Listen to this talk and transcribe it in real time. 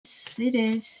it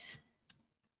is.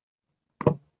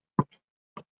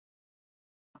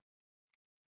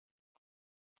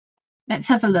 Let's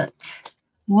have a look.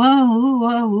 Whoa,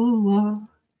 whoa, whoa, whoa.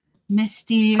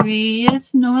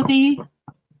 Mysterious Northy.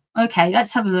 Okay,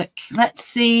 let's have a look. Let's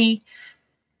see.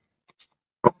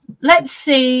 Let's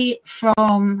see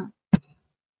from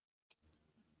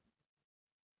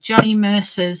Johnny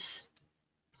Mercer's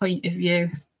point of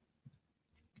view.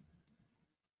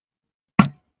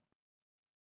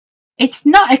 It's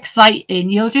not exciting.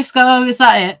 You'll just go, oh, is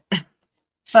that it?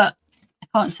 But I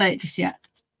can't say it just yet.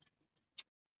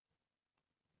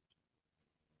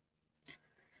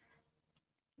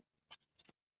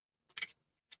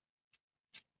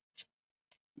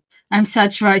 I'm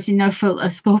Sag rising, no filter,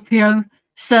 Scorpio,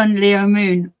 Sun, Leo,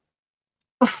 Moon.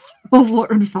 Oh,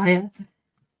 water and fire.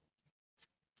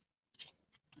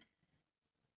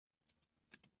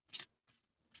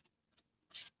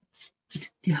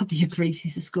 The hubby agrees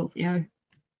he's a Scorpio.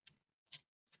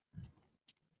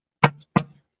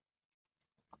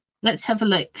 Let's have a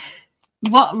look.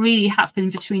 What really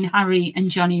happened between Harry and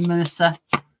Johnny Mercer?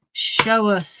 Show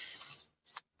us.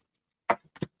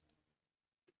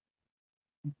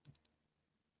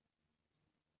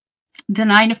 The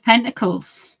Nine of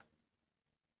Pentacles.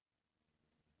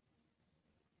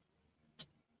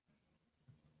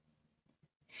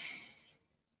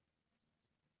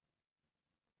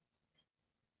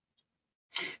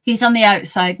 He's on the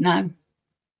outside now.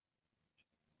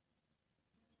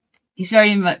 He's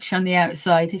very much on the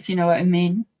outside, if you know what I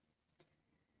mean.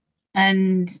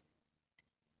 And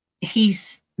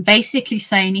he's basically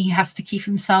saying he has to keep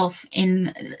himself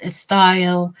in a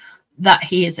style that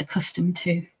he is accustomed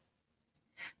to.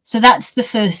 So that's the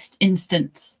first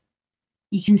instance.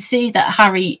 You can see that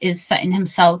Harry is setting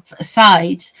himself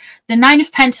aside. The Nine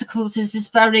of Pentacles is this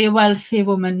very wealthy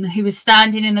woman who is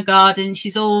standing in a garden.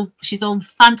 She's all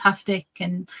fantastic,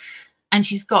 and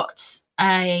she's got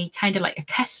a kind of like a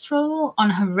kestrel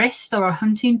on her wrist, or a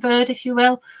hunting bird, if you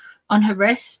will, on her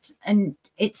wrist, and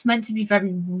it's meant to be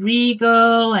very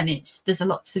regal, and there's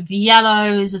lots of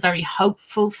yellows, a very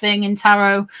hopeful thing in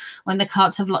tarot when the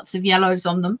cards have lots of yellows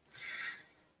on them.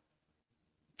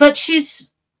 But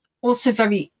she's also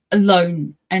very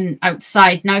alone and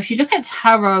outside. Now, if you look at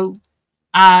tarot,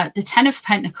 the Ten of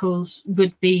Pentacles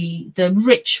would be the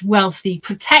rich, wealthy,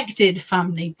 protected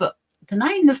family, but the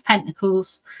Nine of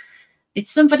Pentacles, it's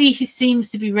somebody who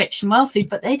seems to be rich and wealthy,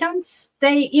 but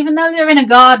even though they're in a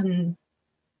garden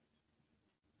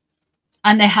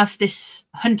and they have this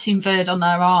hunting bird on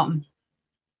their arm,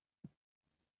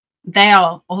 they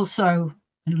are also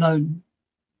alone.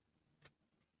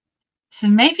 So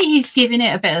maybe he's giving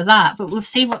it a bit of that, but we'll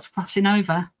see what's crossing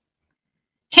over.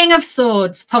 King of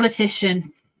Swords,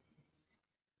 politician.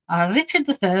 Richard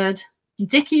III,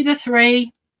 Dickie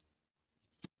III.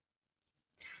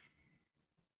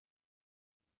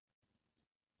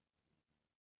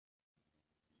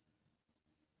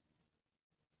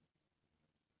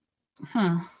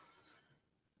 Huh.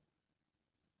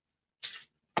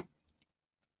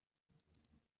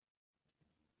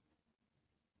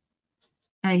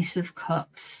 Ace of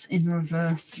Cups in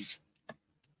reverse.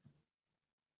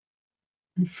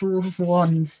 And Four of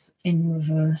Wands in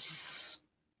reverse.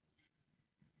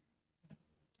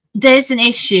 There's an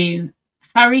issue.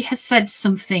 Harry has said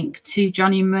something to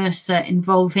Johnny Mercer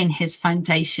involving his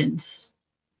foundations,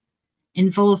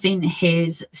 involving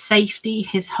his safety,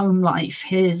 his home life,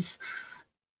 his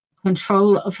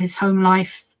control of his home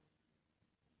life.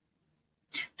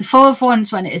 The Four of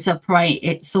Wands, when it is upright,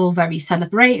 it's all very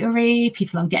celebratory.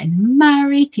 People are getting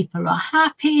married. People are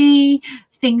happy.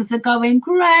 Things are going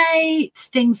great.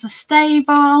 Things are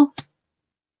stable.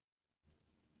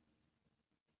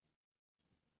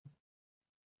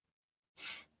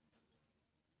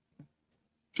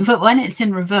 But when it's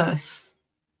in reverse,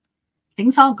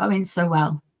 things aren't going so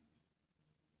well.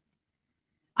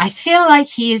 I feel like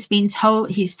he has been told,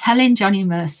 he's telling Johnny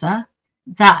Mercer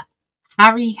that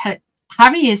Harry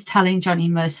is telling Johnny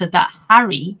Mercer that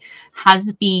Harry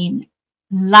has been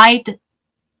lied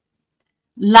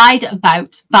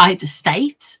about by the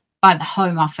state, by the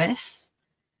Home Office.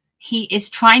 He is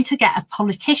trying to get a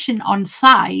politician on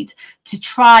side to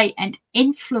try and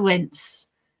influence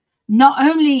not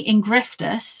only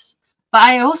Ingrifftus, but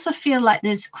I also feel like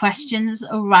there's questions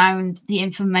around the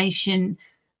information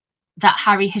that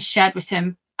Harry has shared with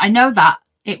him. I know that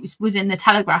it was in the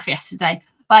Telegraph yesterday,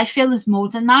 but I feel there's more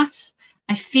than that.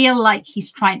 I feel like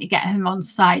he's trying to get him on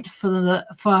side for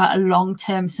a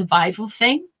long-term survival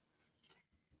thing.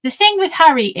 The thing with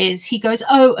Harry is he goes,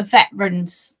 oh,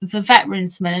 the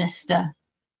veterans minister.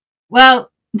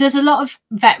 Well, there's a lot of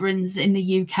veterans in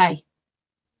the UK.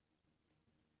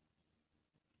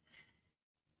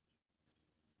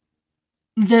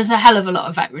 there's a hell of a lot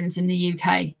of veterans in the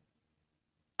UK.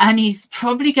 And he's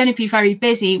probably going to be very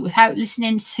busy without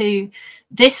listening to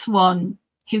this one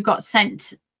who got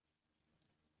sent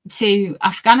to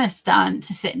Afghanistan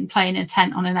to sit and play in a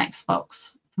tent on an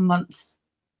Xbox for months.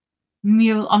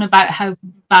 Mule on about how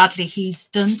badly he's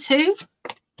done to.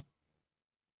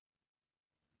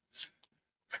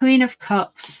 Queen of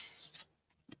Cups.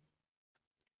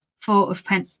 Four of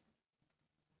Pentacles.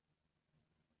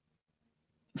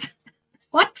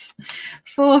 What?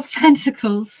 Four of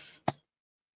Pentacles.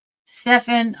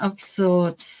 Seven of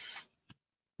Swords.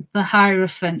 The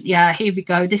Hierophant. Yeah, here we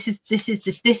go. This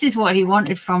is what he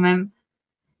wanted from him.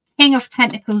 King of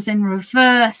Pentacles in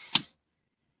reverse.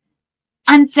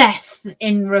 And Death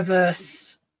in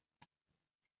reverse.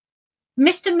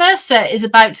 Mr. Mercer is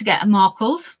about to get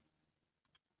markled.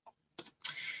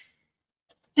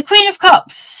 The Queen of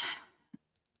Cups.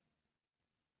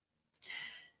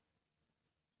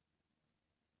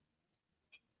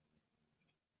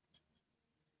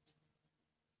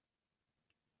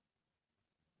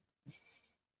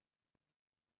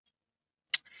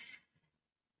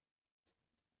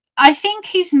 I think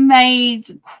he's made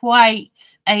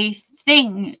quite a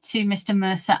thing to Mr.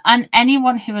 Mercer, and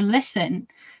anyone who will listen,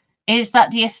 is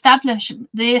that the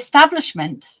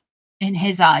establishment in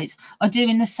his eyes are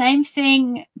doing the same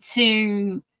thing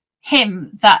to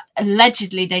him that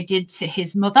allegedly they did to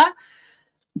his mother.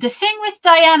 The thing with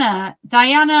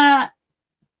Diana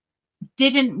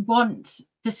didn't want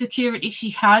the security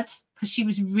she had because she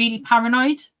was really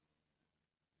paranoid,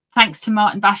 thanks to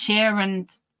Martin Bashir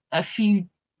and a few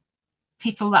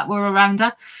people that were around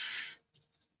her.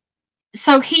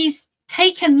 So he's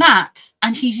taken that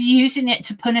and he's using it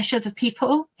to punish other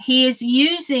people. He is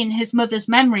using his mother's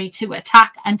memory to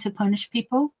attack and to punish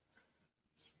people.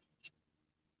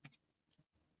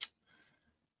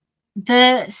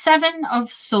 The Seven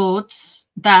of Swords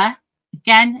there,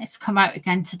 again, it's come out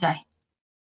again today.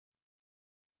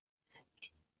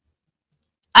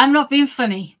 I'm not being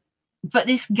funny, but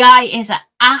this guy is an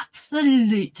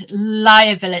absolute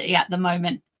liability at the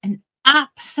moment. An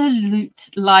absolute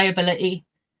liability.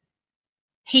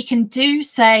 He can do,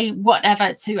 say,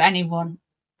 whatever to anyone.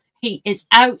 He is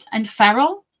out and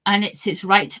feral, and it's his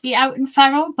right to be out and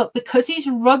feral. But because he's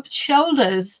rubbed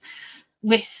shoulders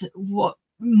with what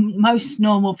most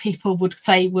normal people would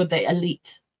say were the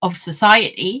elite of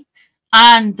society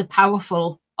and the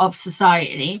powerful of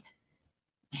society,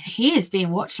 he is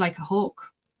being watched like a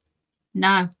hawk.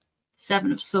 Now,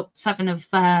 seven of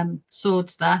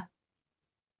swords there.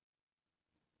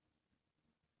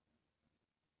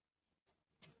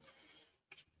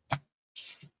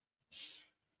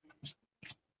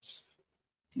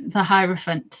 The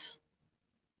Hierophant.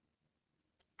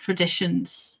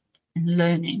 Traditions and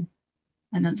learning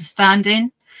and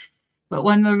understanding. But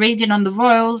when we're reading on the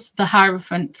royals, the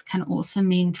Hierophant can also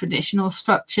mean traditional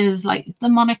structures like the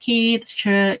monarchy, the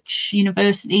church,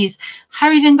 universities.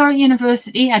 Harry didn't go to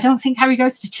university. I don't think Harry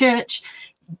goes to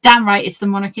church. Damn right, it's the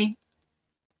monarchy.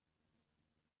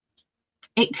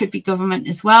 It could be government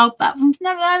as well. That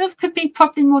could be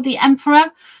probably more the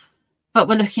emperor. But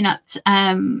we're looking at,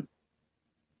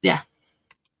 yeah.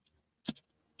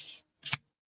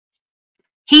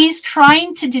 He's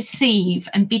trying to deceive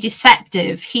and be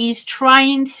deceptive. He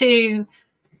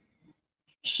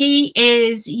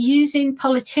is using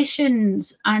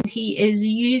politicians and he is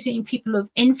using people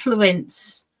of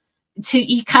influence to,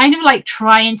 he kind of like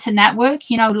trying to network,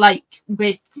 you know, like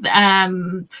with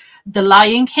the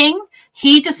Lion King.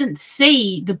 He doesn't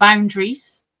see the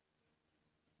boundaries.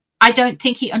 I don't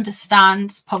think he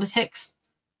understands politics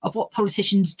of what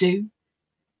politicians do.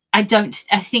 I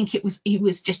think he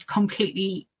was just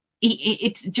completely,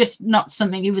 it's just not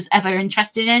something he was ever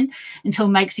interested in until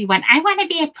Megsy went, I want to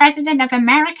be a president of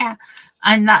America.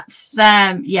 And that's,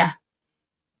 yeah.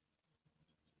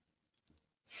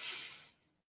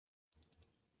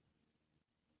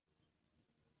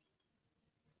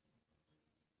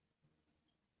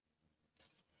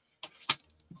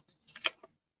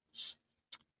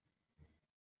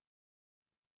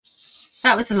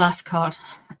 That was the last card.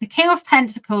 The King of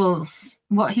Pentacles,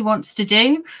 what he wants to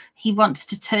do, he wants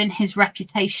to turn his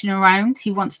reputation around.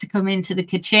 He wants to come into the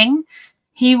ka-ching.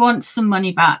 He wants some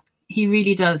money back. He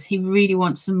really does. He really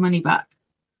wants some money back.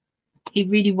 He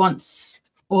really wants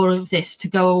all of this to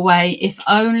go away. If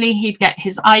only he'd get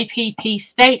his IPP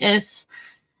status,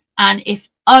 and if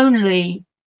only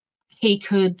he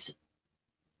could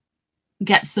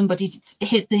get somebody,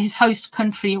 his host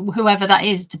country, whoever that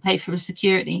is, to pay for his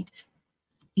security.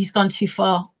 He's gone too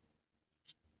far.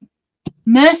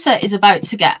 Mercer is about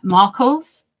to get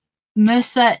markles.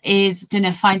 Mercer is going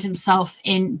to find himself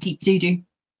in deep doo-doo.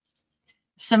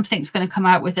 something's going to come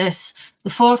out with this. The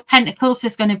Four of Pentacles,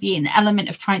 there's going to be an element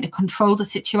of trying to control the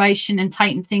situation and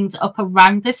tighten things up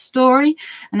around this story,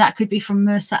 and that could be from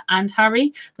Mercer and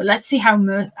Harry. But let's see how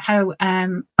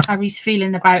Harry's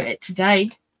feeling about it today,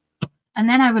 and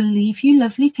then I will leave you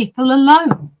lovely people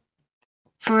alone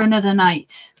for another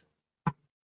night.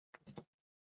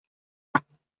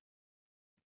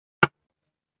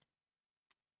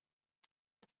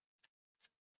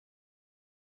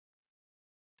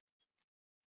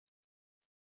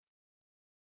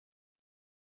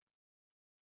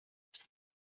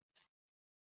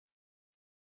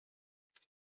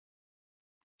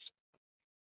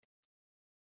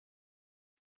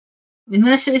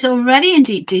 Mercer is already in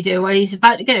deep doo-doo where he's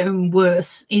about to get even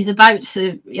worse. He's about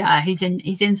to, yeah, he's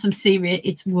in some serious,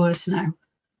 it's worse now.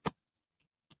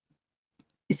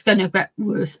 It's going to get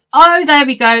worse. Oh, there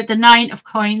we go. The Nine of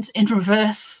Coins in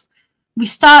reverse. We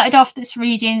started off this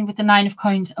reading with the Nine of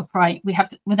Coins upright. We have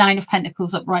the Nine of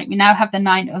Pentacles upright. We now have the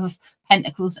Nine of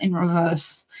Pentacles in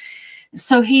reverse.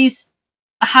 So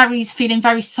Harry's feeling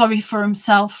very sorry for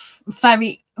himself,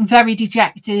 very, very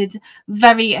dejected,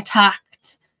 very attacked.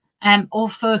 All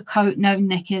fur coat, no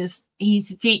knickers. He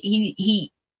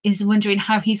is wondering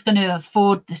how he's going to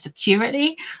afford the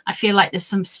security. I feel like there's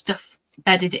some stuff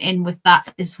bedded in with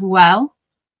that as well.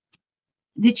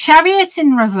 The Chariot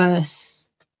in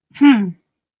reverse.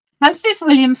 How's this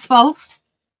William's fault?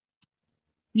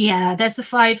 Yeah, there's the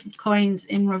Five of Coins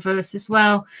in reverse as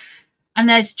well. And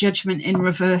there's Judgment in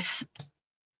reverse.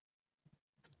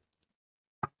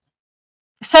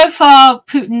 So far,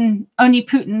 only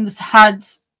Putin's had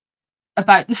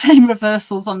about the same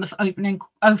reversals on the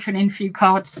opening few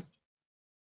cards.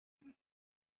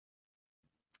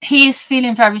 He is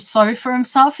feeling very sorry for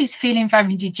himself. He's feeling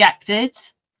very dejected.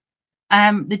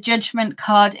 The Judgment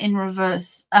card in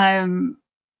reverse. I'm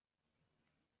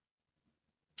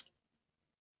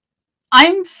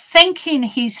thinking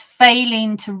he's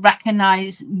failing to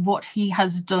recognize what he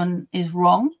has done is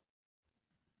wrong.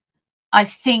 I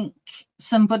think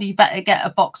somebody better get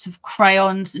a box of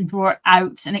crayons and draw it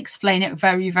out and explain it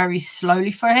very, very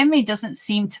slowly for him. He doesn't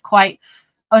seem to quite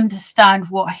understand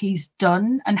what he's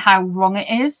done and how wrong it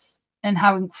is and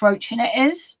how encroaching it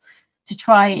is to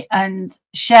try and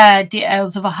share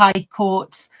details of a high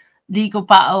court legal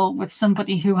battle with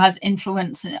somebody who has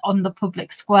influence on the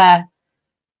public square,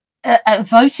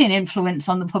 voting influence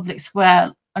on the public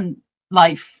square and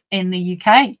life in the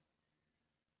UK.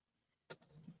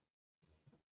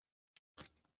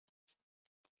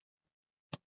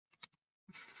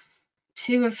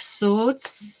 Two of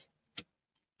Swords.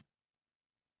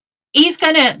 He's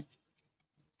gonna,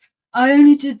 I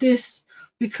only did this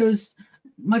because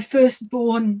my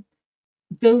firstborn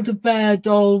Build-A-Bear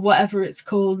doll, whatever it's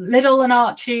called, Little and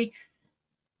Archie,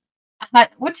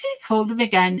 what do you call them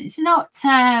again? It's not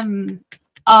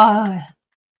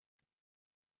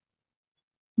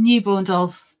newborn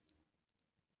dolls.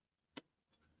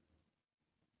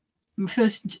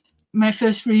 My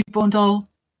first reborn doll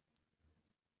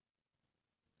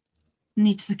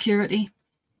needs security.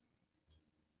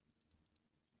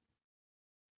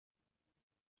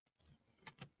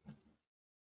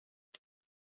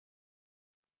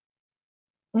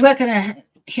 We're going to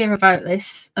hear about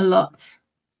this a lot.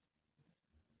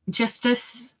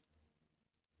 Justice.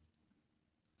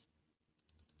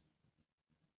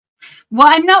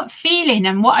 What I'm not feeling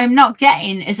and what I'm not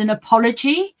getting is an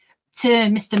apology to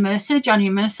Mr. Mercer, Johnny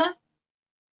Mercer.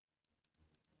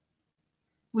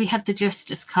 We have the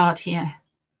Justice card here.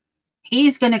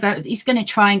 He's going to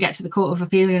try and get to the Court of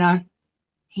Appeal, you know.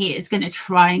 He is going to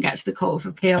try and get to the Court of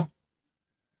Appeal.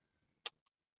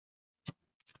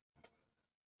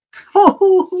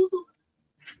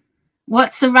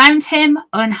 What's around him?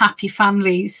 Unhappy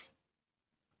families.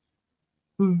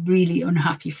 Really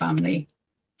unhappy family.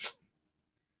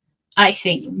 I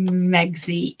think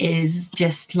Megsy is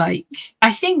just like, I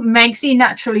think Megsy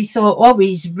naturally thought, oh,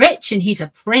 he's rich and he's a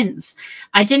prince.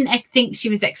 I didn't think she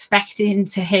was expecting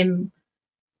him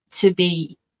to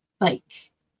be like,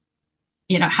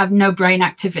 you know, have no brain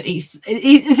activities.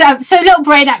 So little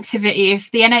brain activity. If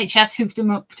the NHS hooked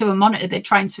him up to a monitor, they'd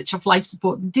try and switch off life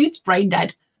support. The dude's brain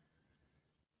dead.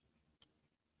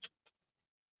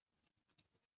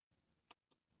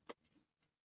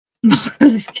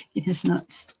 This kid is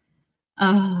nuts.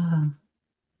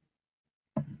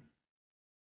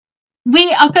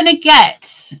 We are going to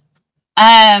get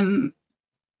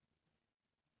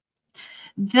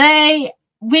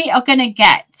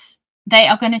they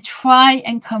are going to try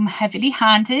and come heavily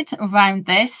handed around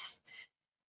this.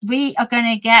 We are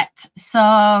going to get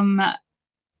some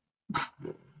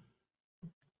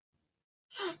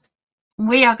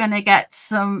we are going to get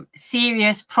some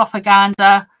serious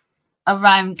propaganda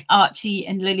around Archie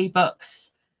and Lily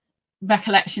books.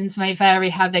 Recollections may vary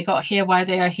how they got here, why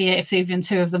they are here, if even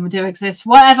two of them do exist,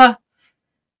 whatever.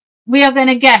 We are going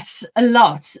to get a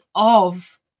lot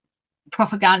of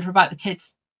propaganda about the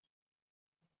kids.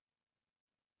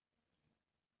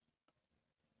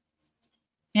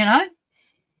 You know?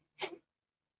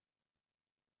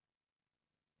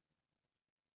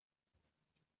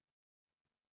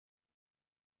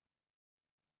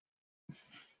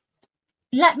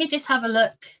 Let me just have a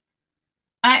look.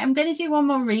 I am going to do one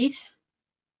more read.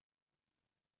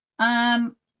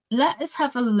 Let us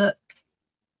have a look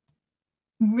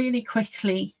really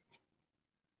quickly.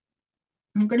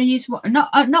 I'm going to use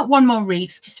not one more read.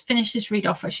 Just finish this read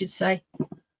off, I should say.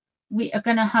 We are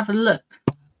going to have a look.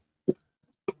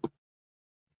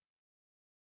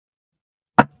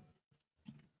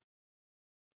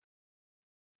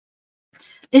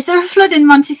 Is there a flood in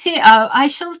Montecito? I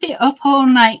shall be up all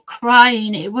night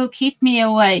crying. It will keep me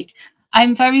awake.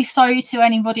 I'm very sorry to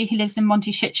anybody who lives in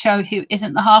Montecito who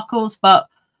isn't the Harkles, but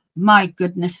my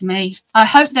goodness me. I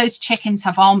hope those chickens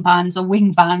have armbands or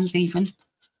wing bands even.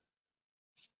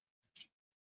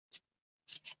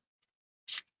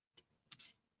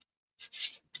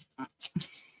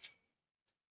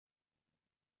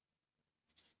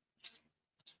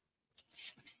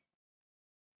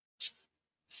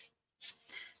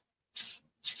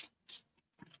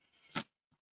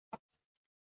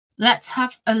 Let's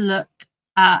have a look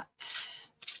at...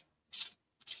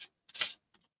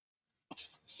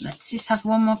 Let's just have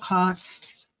one more card.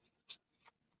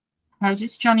 How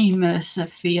does Johnny Mercer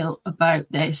feel about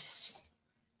this?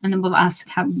 And then we'll ask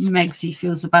how Megsy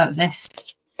feels about this.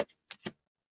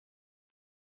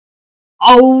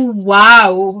 Oh,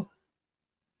 wow.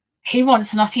 He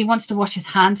wants nothing. He wants to wash his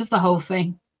hands of the whole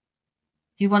thing.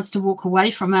 He wants to walk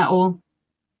away from it all.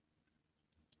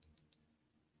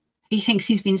 He thinks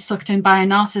he's been sucked in by a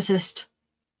narcissist.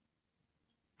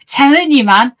 I'm telling you,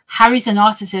 man, Harry's a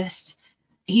narcissist.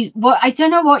 I don't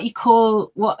know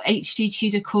what H.G.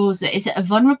 Tudor calls it. Is it a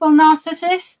vulnerable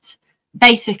narcissist?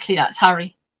 Basically, that's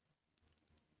Harry.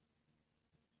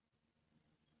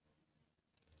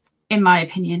 In my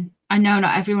opinion. I know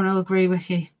not everyone will agree with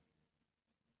you.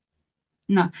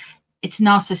 No, it's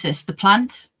narcissist, the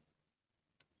plant.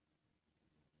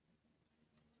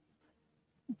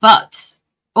 But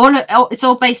it's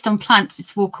all based on plants.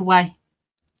 It's walk away.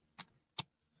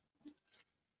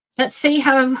 Let's see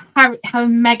how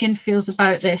Megan feels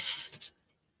about this.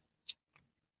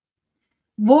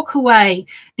 Walk away.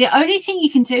 The only thing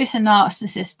you can do with a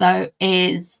narcissist, though,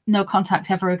 is no contact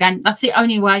ever again. That's the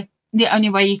only way. The only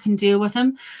way you can deal with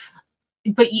them.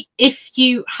 But if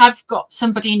you have got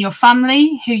somebody in your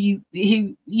family who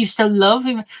you still love,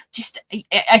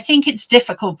 I think it's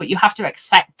difficult, but you have to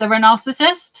accept they're a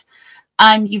narcissist,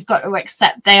 and you've got to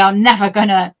accept they are never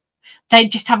gonna. They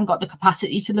just haven't got the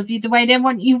capacity to love you the way they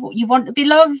want you want to be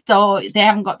loved, or they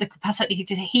haven't got the capacity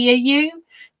to hear you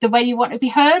the way you want to be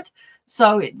heard.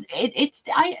 So I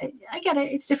get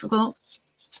it. It's difficult.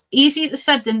 Easier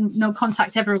said than no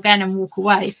contact ever again and walk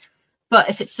away. But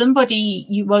if it's somebody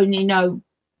you only know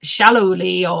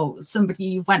shallowly, or somebody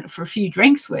you went for a few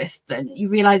drinks with, then you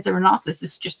realize they're a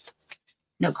narcissist, just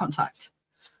no contact.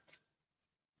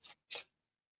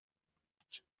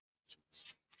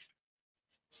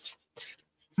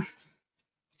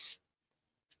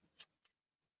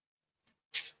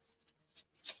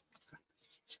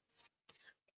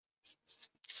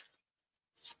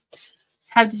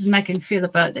 How does Megan feel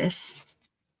about this?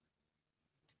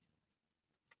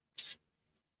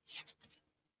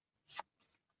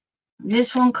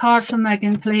 This one card for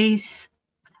Megan, please.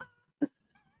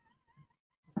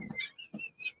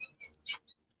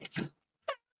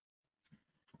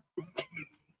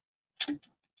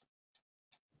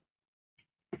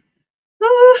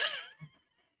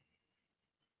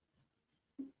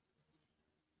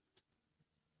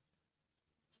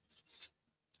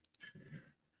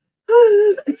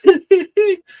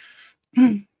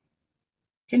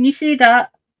 Can you see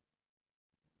that?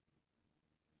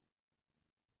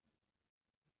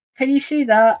 Can you see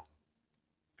that?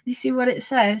 Can you see what it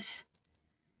says?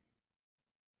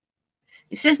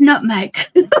 It says nutmeg.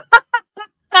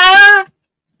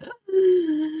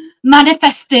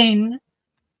 Manifesting.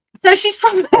 So she's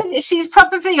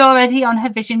probably already on her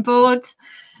vision board,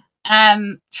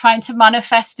 trying to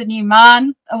manifest a new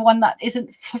man, one that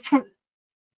isn't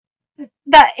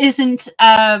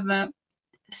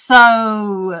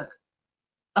so.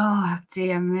 Oh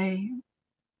dear me.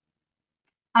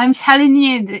 I'm telling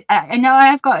you that I know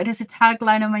I've got it as a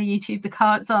tagline on my YouTube. The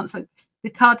cards aren't so The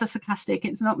cards are sarcastic.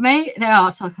 It's not me. They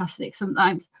are sarcastic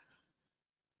sometimes.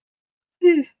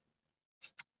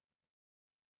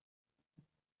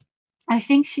 I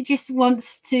think she just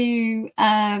wants to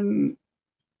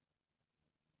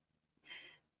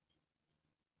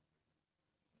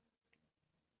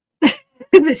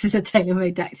this is a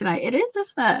tailor-made deck tonight. It is,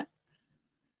 isn't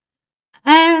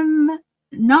it?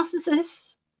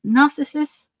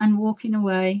 Narcissus and walking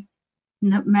away.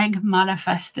 Nutmeg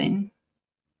manifesting.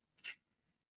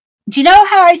 Do you know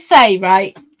how I say,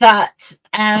 right, that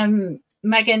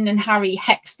Meghan and Harry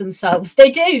hex themselves?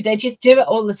 They do. They just do it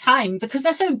all the time because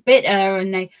they're so bitter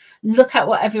and they look at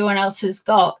what everyone else has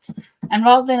got. And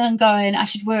rather than going, I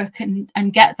should work and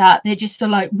get that, they just are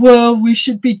like, well, we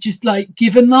should be just like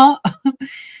given that.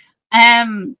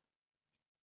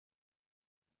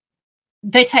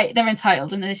 They're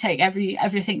entitled and they take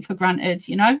everything for granted,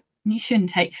 you know? You shouldn't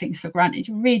take things for granted.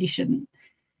 You really shouldn't.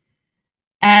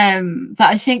 But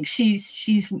I think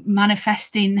she's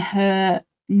manifesting her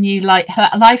new life, her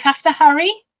life after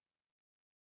Harry,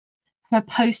 her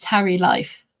post-Harry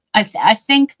life. I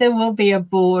think there will be a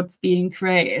board being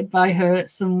created by her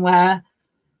somewhere,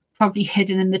 probably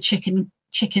hidden in the chicken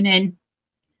inn.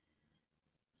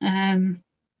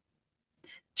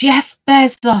 Jeff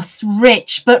Bezos,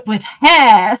 rich but with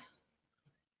hair.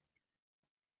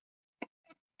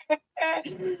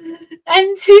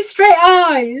 And 2 straight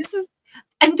eyes.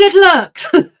 And good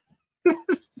looks.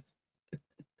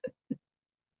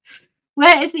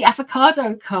 Where is the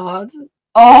avocado card?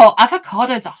 Oh,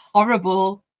 avocados are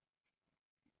horrible.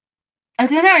 I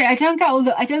don't know. I don't get all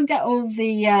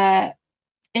the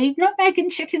nutmeg in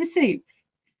chicken soup.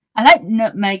 I like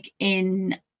nutmeg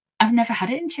in. I've never had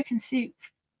it in chicken soup.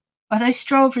 Are those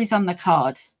strawberries on the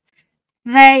card?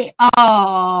 They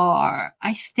are.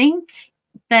 I think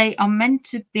they are meant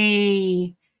to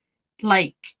be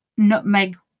like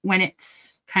nutmeg when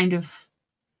it's kind of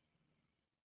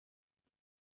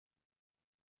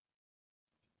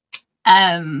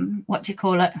what do you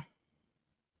call it,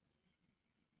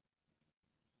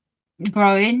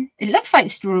 growing. It looks like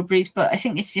strawberries, but I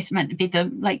think it's just meant to be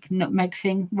the like nutmeg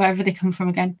thing, wherever they come from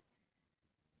again.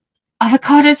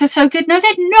 Avocados are so good. No,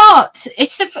 they're not.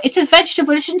 It's a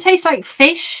vegetable. It shouldn't taste like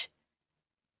fish.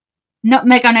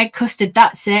 Nutmeg on egg custard,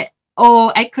 that's it.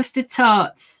 Or egg custard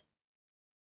tarts.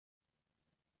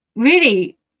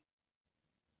 Really?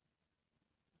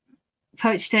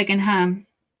 Poached egg and ham.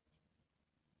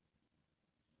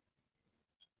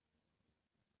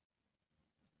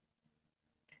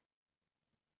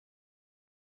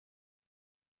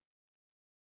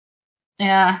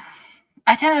 Yeah.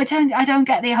 I don't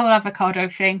get the whole avocado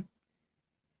thing.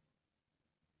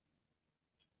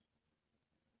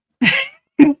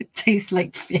 It tastes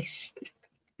like fish.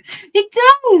 It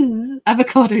does.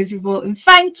 Avocados revolting.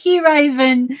 Thank you,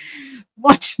 Raven.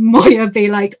 Watch Moya be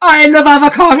like, I love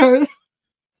avocados.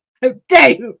 How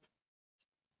dare you?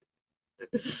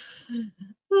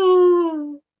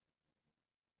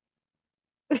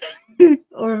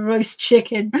 Or a roast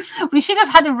chicken. We should have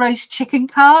had a roast chicken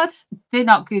card. Do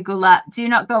not Google that. Do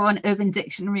not go on Urban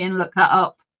Dictionary and look that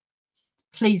up.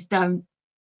 Please don't.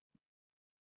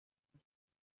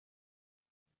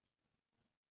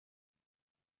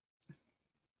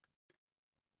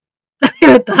 I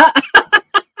heard that.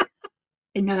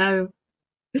 I know.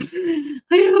 I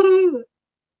know.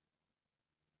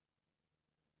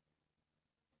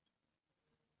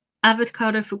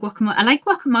 Avocado for guacamole. I like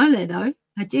guacamole though.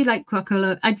 I do like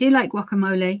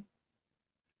guacamole.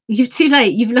 You're too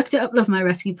late. You've looked it up, love my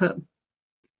rescue pup.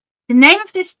 The name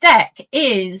of this deck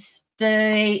is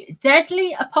the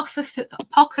Deadly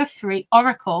Apothecary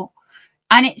Oracle,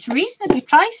 and it's reasonably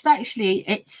priced actually.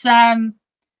 It's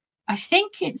I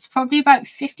think it's probably about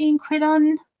 15 quid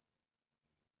on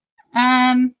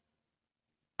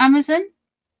Amazon.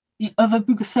 The other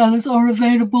booksellers are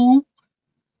available.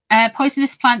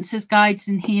 Poisonous plants as guides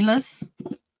and healers.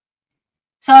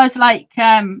 So I was like,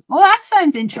 well, that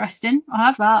sounds interesting. I'll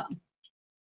have that.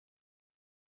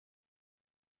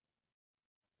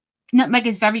 Nutmeg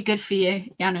is very good for you.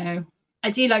 Yeah, I know.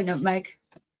 I do like nutmeg.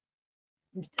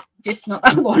 Just not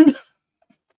that one.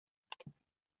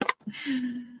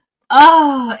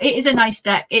 Oh, it is a nice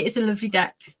deck. It is a lovely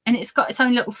deck. And it's got its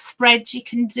own little spreads you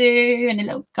can do and a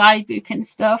little guidebook and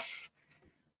stuff.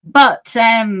 But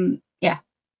yeah,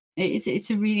 it's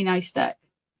a really nice deck.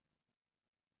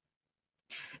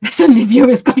 Suddenly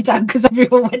viewers got down because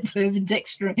everyone went to Urban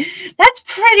Dictionary. That's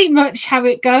pretty much how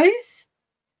it goes.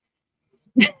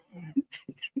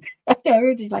 I know,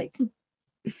 it's like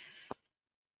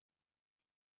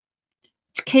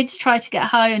kids try to get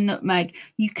high on nutmeg.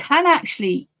 You can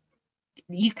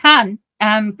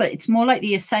but it's more like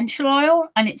the essential oil,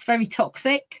 and it's very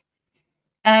toxic.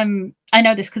 I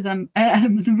know this because I'm a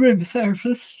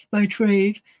aromatherapist by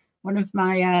trade. One of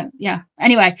my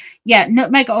anyway,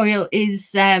 nutmeg oil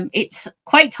is it's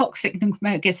quite toxic,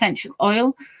 nutmeg essential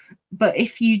oil, but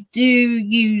if you do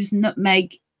use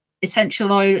nutmeg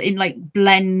essential oil in like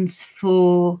blends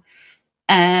for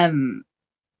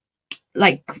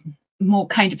like more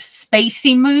kind of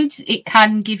spacey moods, it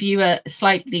can give you a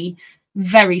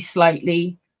very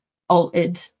slightly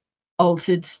altered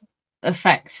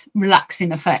effect,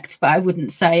 relaxing effect, but I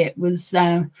wouldn't say it was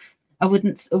I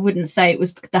wouldn't say it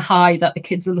was the high that the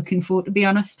kids are looking for, to be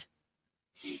honest.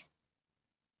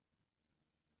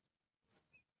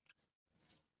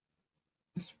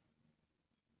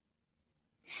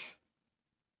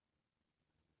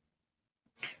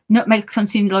 Nutmeg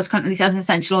consumed large quantities as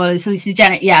essential oil is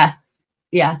hallucinogenic.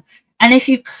 Yeah. And if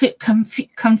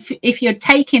you're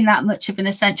taking that much of an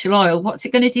essential oil, what's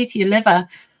it going to do to your liver?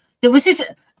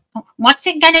 What's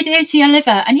it going to do to your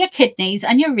liver and your kidneys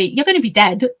and you're going to be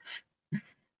dead.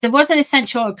 There was an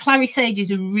essential oil. Clary sage is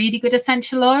a really good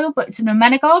essential oil, but it's an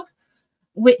emmenagogue,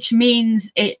 which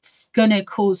means it's going to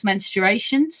cause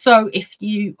menstruation. So if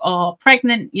you are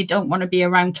pregnant, you don't want to be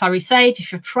around clary sage.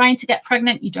 If you're trying to get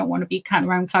pregnant, you don't want to be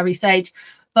around clary sage.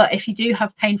 But if you do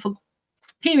have painful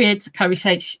periods, clary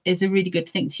sage is a really good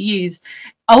thing to use.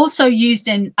 Also used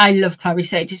in, I love clary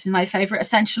sage. This is my favorite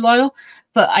essential oil.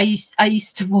 But I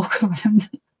used to walk around.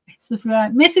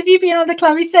 Like, Miss, have you been on the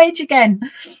clary sage again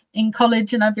in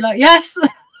college? And I'd be like, yes.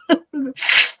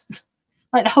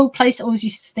 Like the whole place always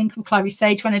used to stink of clary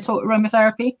sage when I taught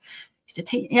aromatherapy.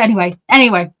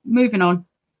 Anyway, moving on.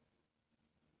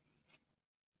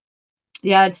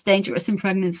 Yeah, it's dangerous in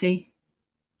pregnancy.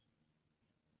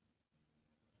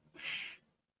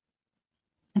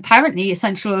 Apparently,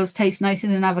 essential oils taste nicer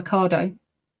than avocado.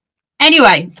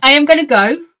 Anyway, I am going to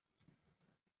go.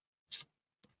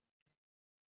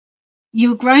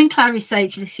 You were growing clary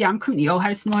sage this year. I'm coming to your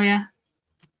house, Moya.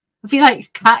 I feel like a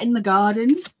cat in the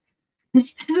garden.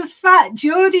 There's a fat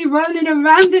Geordie rolling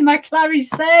around in my clary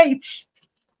sage.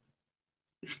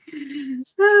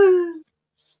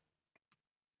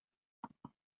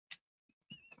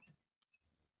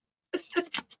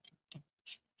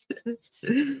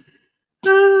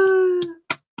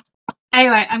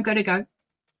 Anyway, I'm going to go.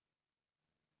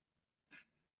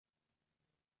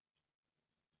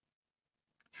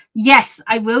 Yes,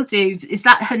 I will do. Is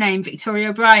that her name,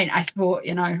 Victoria O'Brien? I thought,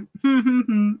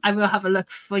 I will have a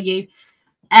look for you.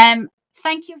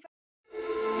 Thank you.